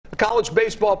college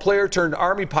baseball player turned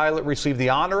Army pilot received the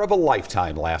honor of a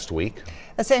lifetime last week.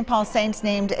 The St. Paul Saints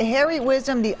named Harry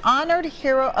Wisdom the honored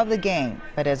hero of the game.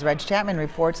 But as Reg Chapman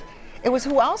reports, it was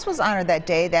who else was honored that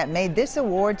day that made this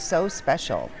award so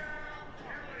special.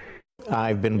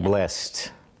 I've been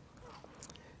blessed.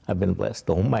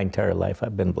 My entire life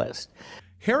I've been blessed.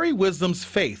 Harry Wisdom's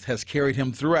faith has carried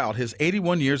him throughout his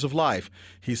 81 years of life.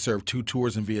 He served 2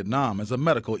 tours in Vietnam as a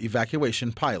medical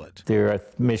evacuation pilot. There are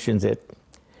missions that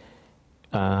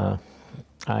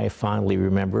I fondly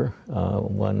remember.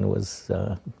 One was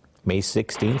May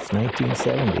 16th,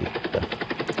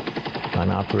 1970, on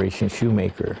Operation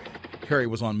Shoemaker. Harry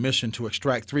was on mission to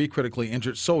extract 3 critically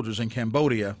injured soldiers in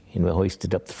Cambodia. And we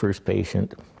hoisted up the first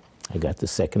patient. I got the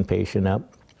second patient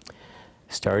up,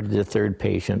 started the third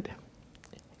patient,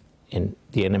 and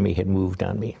the enemy had moved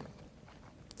on me.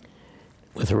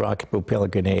 With a rocket propeller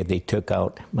grenade, they took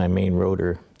out my main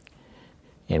rotor,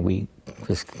 and we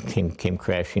just came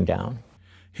crashing down.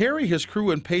 Harry, his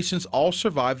crew, and patients all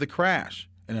survived the crash,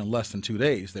 and in less than 2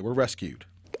 days, they were rescued.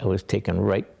 I was taken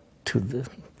right to the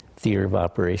theater of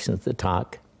operations, the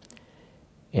TOC,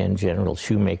 and General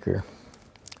Shoemaker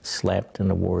slapped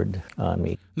an award on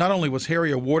me. Not only was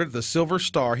Harry awarded the Silver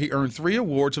Star, he earned 3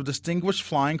 awards of Distinguished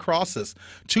Flying Crosses,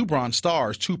 2 Bronze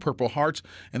Stars, 2 Purple Hearts,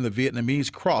 and the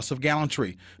Vietnamese Cross of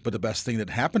Gallantry. But the best thing that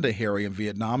happened to Harry in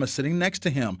Vietnam is sitting next to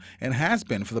him, and has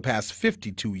been for the past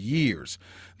 52 years.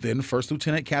 Then First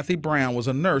Lieutenant Kathy Brown was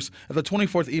a nurse at the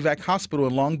 24th Evac Hospital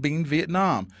in Long Binh,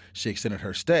 Vietnam. She extended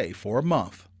her stay for a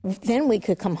month. Then we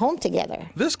could come home together.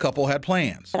 This couple had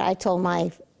plans. But I told my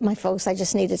folks I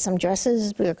just needed some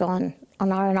dresses. We were going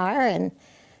on R&R and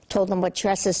told them what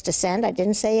dresses to send. I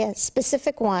didn't say a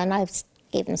specific one. I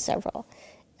gave them several.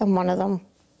 And one of them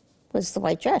was the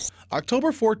white dress.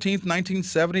 October 14th,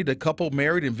 1970, the couple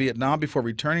married in Vietnam before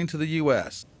returning to the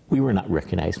U.S. We were not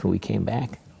recognized when we came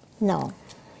back. No.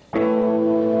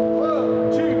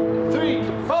 1, 2, 3,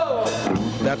 4.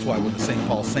 That's why when the St.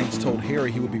 Paul Saints told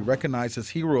Harry he would be recognized as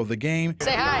hero of the game,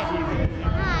 say hi.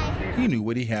 Hi. He knew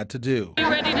what he had to do. You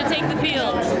ready to take the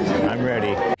field? I'm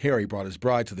ready. Harry brought his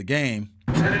bride to the game.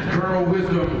 Lieutenant Colonel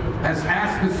Wisdom has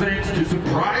asked the Saints to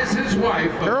surprise his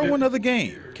wife. Heroine of the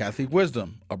game, Kathy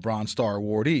Wisdom, a Bronze Star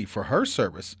awardee for her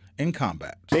service in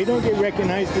combat. They don't get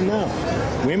recognized enough.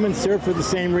 Women serve for the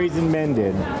same reason men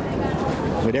did.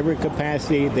 Whatever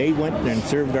capacity, they went and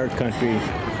served our country.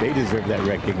 They deserve that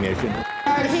recognition.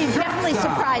 He definitely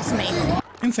surprised me.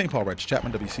 In St. Paul, Reg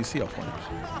Chapman, WCCO 4 News.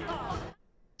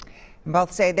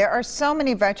 Both say there are so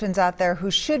many veterans out there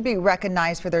who should be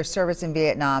recognized for their service in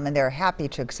Vietnam, and they're happy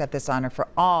to accept this honor for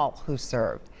all who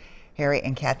served. Harry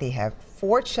and Kathy have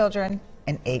 4 children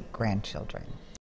and 8 grandchildren.